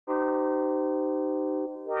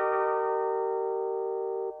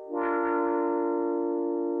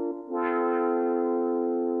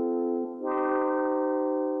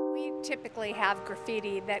typically have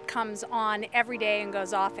graffiti that comes on every day and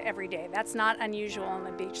goes off every day. That's not unusual in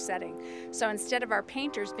a beach setting. So instead of our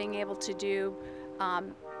painters being able to do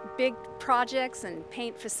big projects and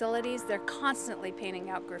paint facilities, they're constantly painting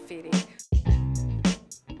out graffiti.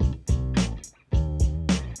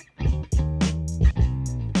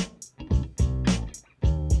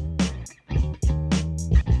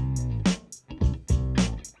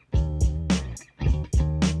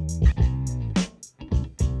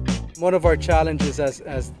 One of our challenges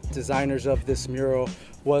as designers of this mural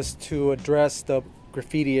was to address the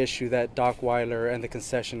graffiti issue that Dockweiler and the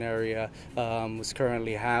concession area was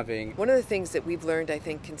currently having. One of the things that we've learned, I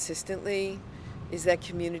think, consistently is that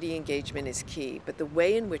community engagement is key, but the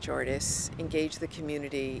way in which artists engage the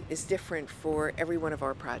community is different for every one of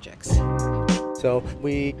our projects. So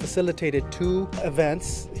we facilitated 2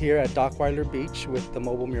 events here at Dockweiler Beach with the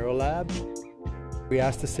MobileMuralLab. We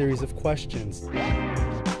asked a series of questions.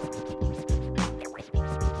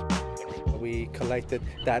 We collected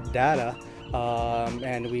that data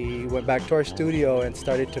and we went back to our studio and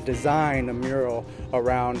started to design a mural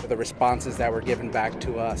around the responses that were given back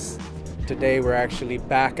to us. Today we're actually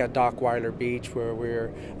back at Dockweiler Beach where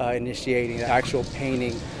we're initiating the actual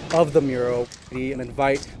painting of the mural. We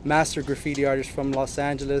invite master graffiti artists from Los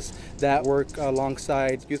Angeles that work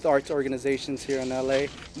alongside youth arts organizations here in LA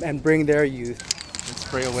and bring their youth and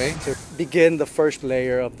spray away to begin the first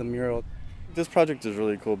layer of the mural. This project is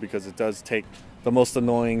really cool because it does take the most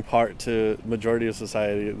annoying part to the majority of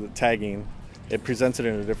society, the tagging. It presents it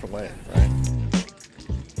in a different way, right?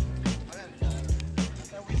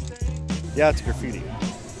 Yeah, it's graffiti.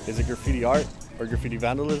 Is it graffiti art or graffiti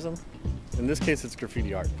vandalism? In this case, it's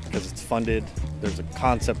graffiti art because it's funded, there's a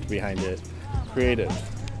concept behind it, creative,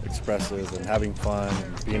 expressive, and having fun,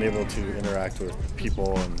 and being able to interact with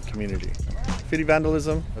people and community. Graffiti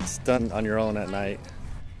vandalism, it's done on your own at night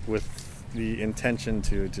with the intention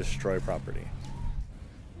to destroy property.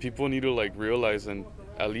 People need to realize and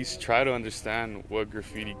at least try to understand what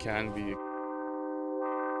graffiti can be.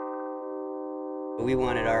 We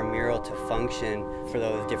wanted our mural to function for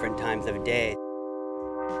those different times of day,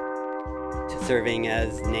 serving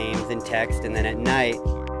as names and text, and then at night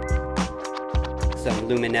some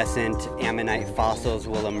luminescent ammonite fossils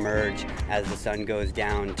will emerge as the sun goes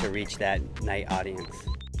down to reach that night audience.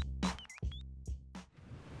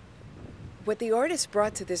 What the artists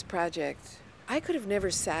brought to this project, I could have never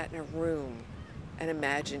sat in a room and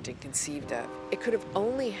imagined and conceived of. It could have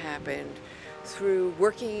only happened through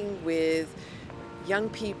working with young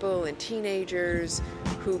people and teenagers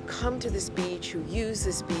who come to this beach, who use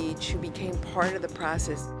this beach, who became part of the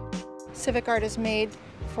process. Civic art is made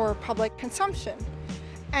for public consumption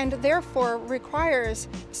and therefore requires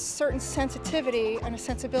certain sensitivity and a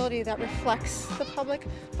sensibility that reflects the public,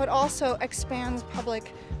 but also expands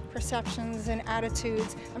public perceptions and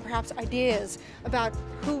attitudes and perhaps ideas about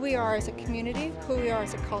who we are as a community, who we are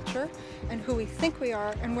as a culture, and who we think we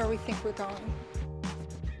are and where we think we're going.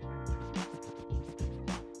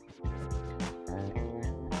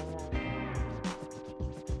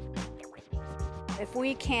 If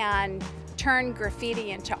we can turn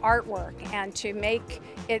graffiti into artwork and to make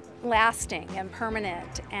it lasting and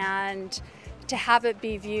permanent and to have it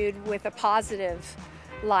be viewed with a positive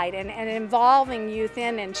light and involving youth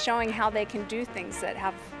in and showing how they can do things that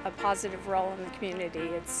have a positive role in the community,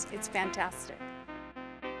 it's fantastic.